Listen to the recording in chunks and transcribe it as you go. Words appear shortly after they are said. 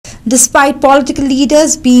despite political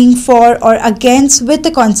leaders being for or against with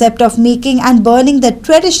the concept of making and burning the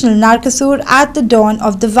traditional Narkasur at the dawn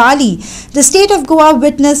of Diwali. The state of Goa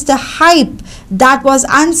witnessed a hype that was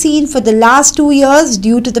unseen for the last 2 years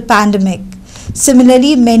due to the pandemic.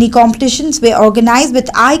 Similarly, many competitions were organized with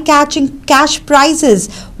eye-catching cash prizes,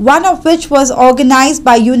 one of which was organized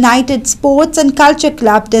by United Sports and Culture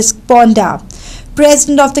Club Tisk, Ponda.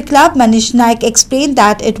 President of the club, Manish Naik, explained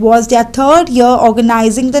that it was their 3rd year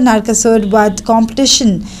organizing the Narkasur Vad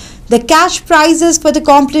competition. The cash prizes for the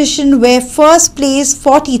competition were first place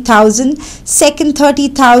 40,000, second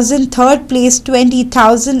 30,000, third place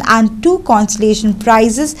 20,000 and 2 consolation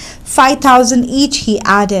prizes 5,000 each, he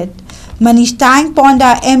added. Manish thanked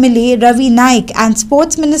Ponda MLA Ravi Naik and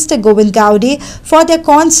Sports Minister Govind for their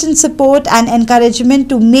constant support and encouragement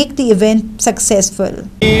to make the event successful.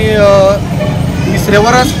 तिसरे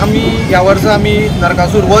वरस आमी ह्या वर्सा आमी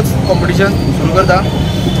नरकासूर वच competition सुरू करता.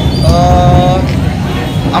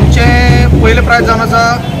 आमचे पयले प्रायज जावन आसा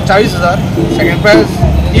 40,000, second prize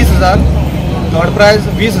 30,000, third prize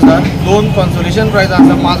 20,000, 2 consolation prize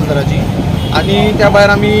आसा 5,000ची आणि त्या भायर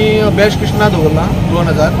आमी बेस्ट कृष्णा दवरला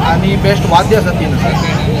 2,000 आणि बेस्ट वाद्य आसा 3,000.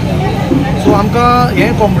 सो आमकां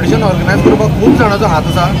हें कॉम्पिटिशन ऑर्गनायज करपाक खूब जाणांचो हात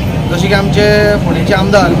आसा. जशें की आमचे फोंडेचे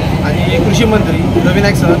आमदार आनी कृषी मंत्री रवी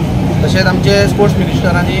नायक सर, तशेंच आमचे स्पोर्ट्स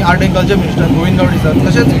मिनिस्टर आनी art and culture minister Govind sir,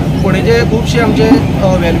 तशेंच फोंडेचे खुबशे आमचे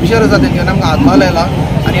वेलविशर आसा तेंच्यांनी आमकां हातभार लायला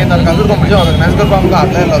आनी हें नरकासूर कॉम्पिटिशन ऑर्गनायज करपाक आमकां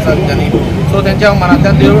हात लायलो आसा तेंच्यांनी. सो तेंच्या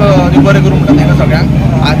मनांतल्यान देव बरें करूं म्हणटा तेंकां सगळ्यांक.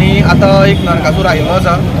 आनी आतां एक नरकासूर आयिल्लो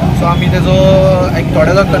आसा, सो आमी तेजो एक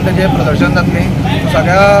थोड्या वखतान तेजें प्रदर्शन जातलें. सो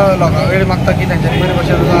सगळ्या लोकां कडेन मागता की तेंच्यांनी बरे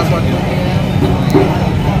भशेन तेजो आस्वाद घेवं.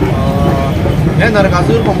 हें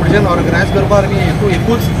नरकासूर कॉम्पिटिशन ऑर्गनायज करपाक हेतू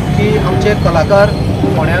एकूच की आमचे कलाकार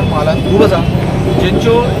फोंड्या म्हालांत खूब आसा,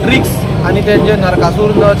 जेंच्यो ट्रिक्स आनी तेंचे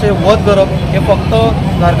नरकासूराचें वध करप हें फक्त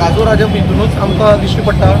नरकासूराच्या भितूनूच आमकां दिश्टी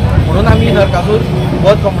पडटा. म्हणून आमी नरकासूर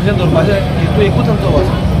वध कॉम्पिटिशन दवरपाचें हेतू एकूच आमचो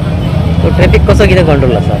आसा. तो ट्रॅफिक कसो कितें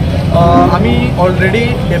कंट्रोल आसा? आमी ऑलरेडी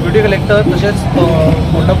डेप्युटी कलेक्टर तशेंच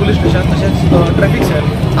पोंडा पुलीस स्टेशन तशेंच ट्रॅफिक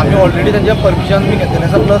सेल आमी ऑलरेडी तेंचें परमिशन आमी घेतलेलें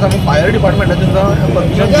आसा. प्लस आमी फायर डिपार्टमेंटाचें सुद्दां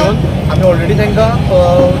परमिशन घेवन आमी ऑलरेडी तेंकां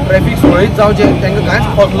ट्रॅफिक सुरळीत जावचें, तेंकां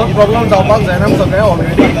कांयच कसलो प्रॉब्लम जावपाक जायना सगळें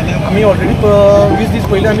ऑलरेडी 20 दीस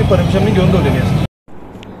पयलीं आमी परमिशन घेवन दवरलेली आसा.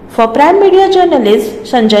 For prime media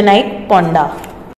journalist Sanjay Naik, Ponda.